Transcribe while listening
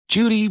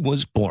Judy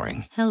was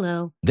boring.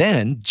 Hello.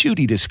 Then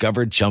Judy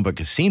discovered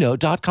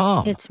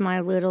ChumbaCasino.com. It's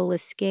my little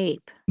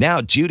escape. Now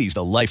Judy's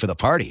the life of the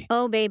party.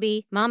 Oh,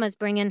 baby, mama's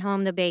bringing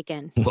home the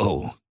bacon.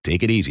 Whoa,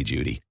 take it easy,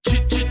 Judy.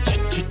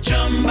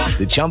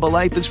 The Chumba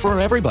life is for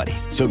everybody.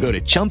 So go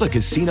to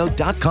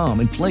ChumbaCasino.com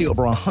and play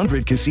over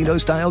 100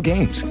 casino-style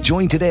games.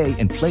 Join today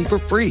and play for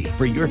free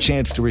for your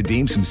chance to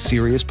redeem some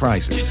serious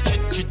prizes.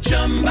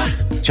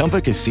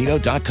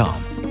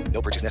 ChumbaCasino.com.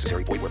 No purchase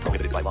necessary. Void where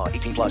prohibited by law.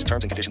 18 plus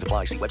terms and conditions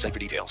apply. See website for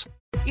details.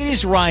 It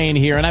is Ryan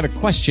here, and I have a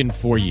question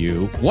for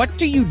you. What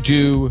do you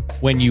do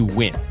when you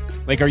win?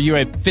 Like, are you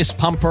a fist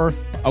pumper,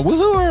 a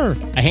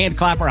woohooer, a hand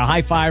clapper, a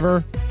high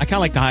fiver? I kind of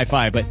like the high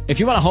five, but if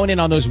you want to hone in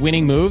on those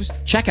winning moves,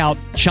 check out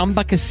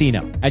Chumba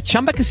Casino. At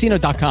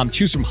ChumbaCasino.com,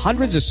 choose from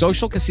hundreds of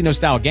social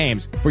casino-style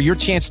games for your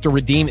chance to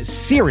redeem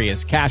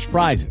serious cash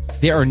prizes.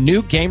 There are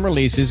new game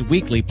releases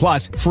weekly,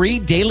 plus free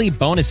daily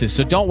bonuses.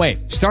 So don't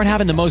wait. Start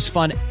having the most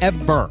fun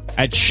ever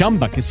at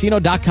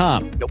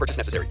ChumbaCasino.com. No purchase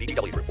necessary.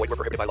 VGW. Void where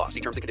prohibited by law.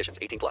 See terms and conditions.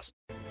 18 plus.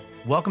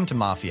 Welcome to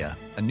Mafia,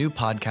 a new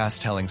podcast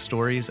telling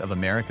stories of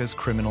America's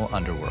criminal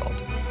underworld.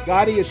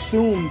 Gotti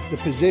assumed the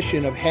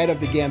position of head of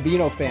the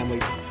Gambino family.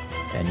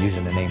 And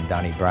using the name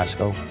Donnie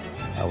Brasco,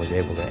 I was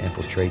able to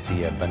infiltrate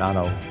the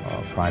Bonanno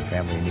crime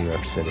family in New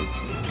York City.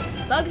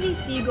 Bugsy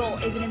Siegel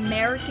is an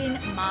American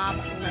mob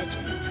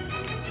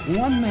legend.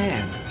 One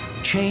man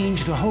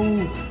changed the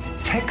whole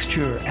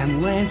texture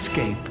and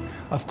landscape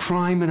of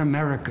crime in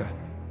America.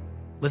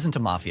 Listen to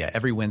Mafia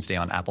every Wednesday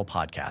on Apple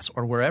Podcasts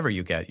or wherever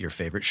you get your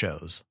favorite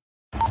shows.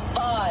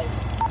 5,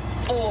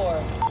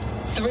 4,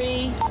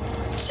 3,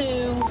 2,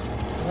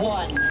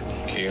 1.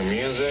 Cue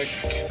music.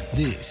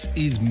 This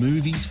is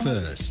Movies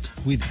First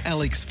with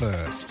Alex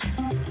First.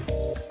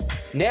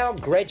 Now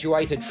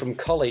graduated from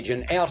college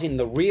and out in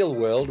the real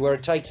world where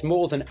it takes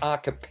more than a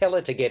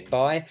cappella to get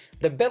by,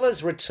 the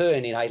Bellas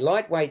return in a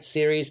lightweight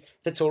series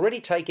that's already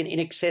taken in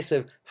excess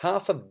of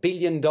 $500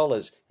 million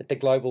at the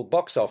global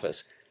box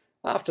office.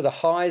 After the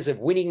highs of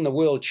winning the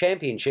World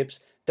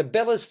Championships, the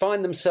Bellas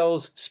find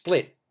themselves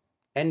split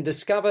and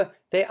discover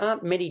there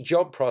aren't many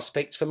job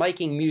prospects for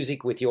making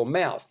music with your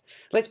mouth.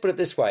 Let's put it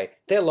this way,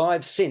 their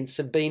lives since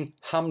have been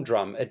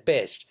humdrum at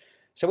best.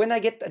 So when they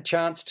get the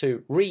chance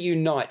to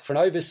reunite for an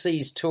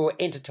overseas tour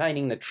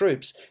entertaining the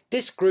troops,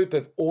 this group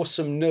of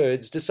awesome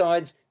nerds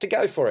decides to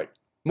go for it.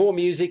 More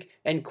music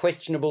and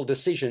questionable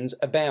decisions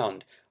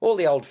abound. All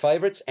the old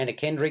favourites, Anna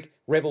Kendrick,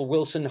 Rebel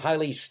Wilson,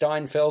 Hailey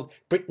Steinfeld,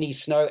 Brittany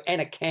Snow,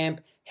 Anna Camp,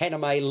 Hannah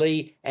Mae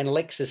Lee and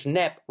Lexus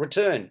Knapp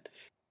return.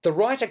 The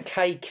writer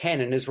Kay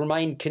Cannon has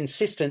remained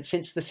consistent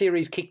since the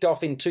series kicked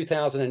off in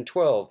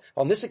 2012,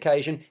 on this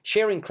occasion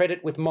sharing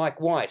credit with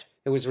Mike White,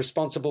 who was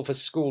responsible for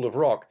School of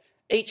Rock.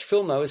 Each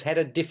film, though, has had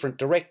a different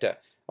director.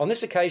 On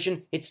this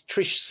occasion, it's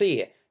Trish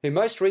Sear, who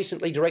most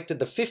recently directed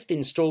the 5th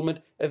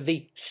instalment of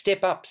the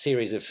Step Up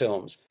series of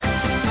films.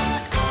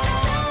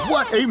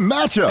 What a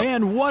matchup!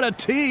 And what a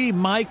team,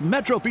 Mike.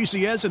 Metro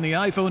PCS and the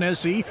iPhone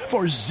SE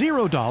for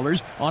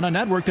 $0 on a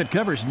network that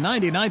covers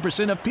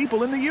 99% of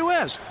people in the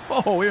U.S.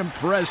 Oh,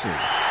 impressive.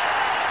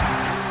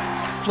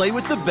 Play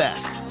with the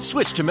best.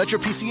 Switch to Metro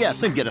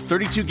PCS and get a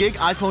 32-gig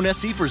iPhone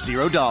SE for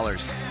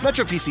 $0.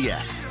 Metro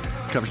PCS.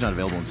 Coverage not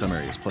available in some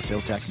areas, plus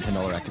sales tax and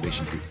 $10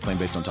 activation fee. Claim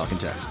based on talk and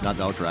text. Not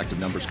valid for active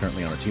numbers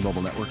currently on a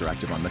T-Mobile network or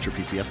active on Metro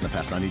PCS in the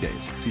past 90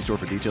 days. See store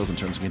for details and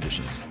terms and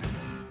conditions.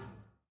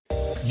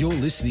 You're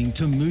listening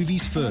to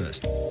Movies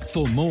First.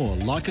 For more,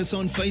 like us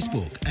on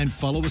Facebook and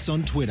follow us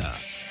on Twitter.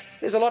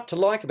 There's a lot to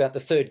like about the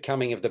third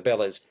coming of the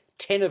Bellas.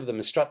 10 of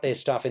them strut their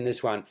stuff in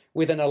this one,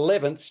 with an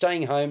 11th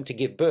staying home to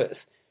give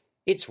birth.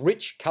 It's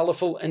rich,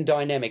 colourful and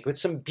dynamic, with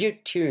some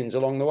beaut tunes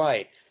along the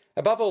way.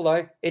 Above all,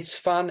 though, it's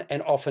fun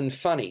and often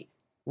funny.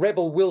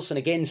 Rebel Wilson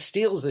again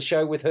steals the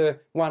show with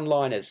her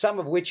one-liners, some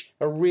of which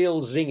are real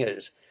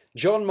zingers.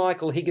 John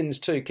Michael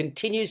Higgins, too,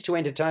 continues to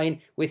entertain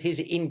with his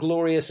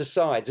inglorious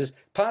asides as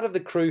part of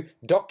the crew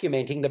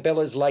documenting the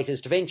Bellas'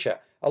 latest venture,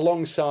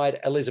 alongside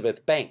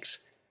Elizabeth Banks.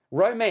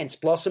 Romance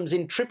blossoms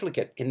in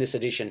triplicate in this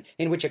edition,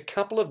 in which a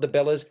couple of the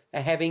Bellas are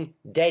having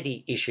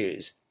daddy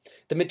issues.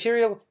 The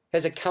material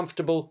has a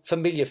comfortable,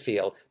 familiar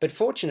feel, but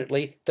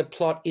fortunately the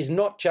plot is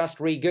not just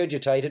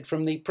regurgitated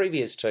from the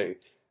previous two.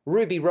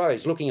 Ruby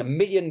Rose, looking $1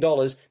 million,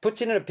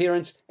 puts in an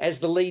appearance as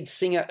the lead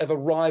singer of a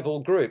rival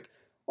group,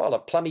 while a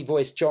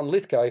plummy-voiced John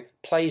Lithgow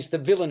plays the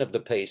villain of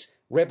the piece,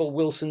 Rebel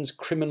Wilson's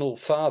criminal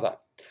father.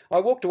 I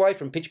walked away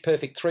from Pitch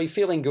Perfect 3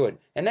 feeling good,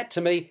 and that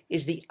to me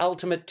is the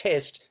ultimate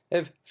test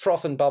of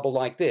froth and bubble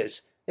like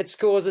this. It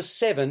scores a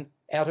 7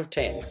 out of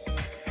 10.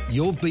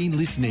 You've been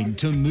listening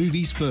to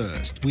Movies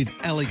First with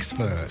Alex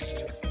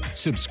First.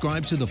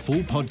 Subscribe to the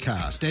full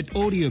podcast at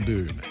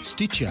Audioboom,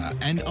 Stitcher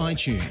and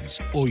iTunes,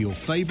 or your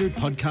favourite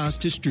podcast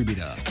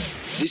distributor.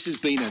 This has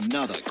been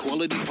another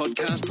quality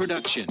podcast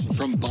production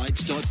from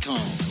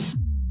Bytes.com.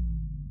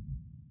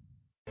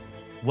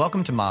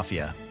 Welcome to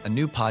Mafia, a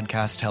new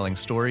podcast telling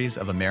stories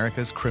of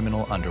America's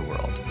criminal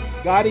underworld.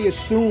 Gotti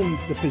assumed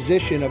the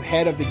position of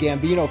head of the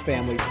Gambino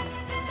family.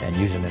 And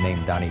using the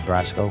name Donnie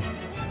Brasco,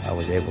 I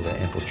was able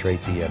to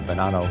infiltrate the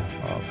Bonanno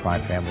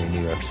crime family in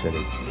New York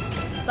City.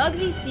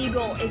 Bugsy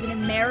Siegel is an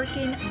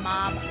American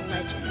mob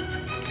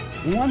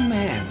legend. One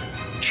man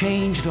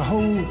changed the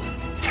whole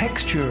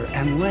texture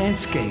and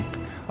landscape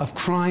of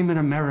crime in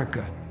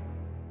America.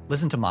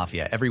 Listen to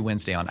Mafia every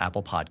Wednesday on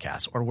Apple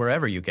Podcasts or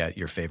wherever you get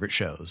your favorite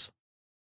shows.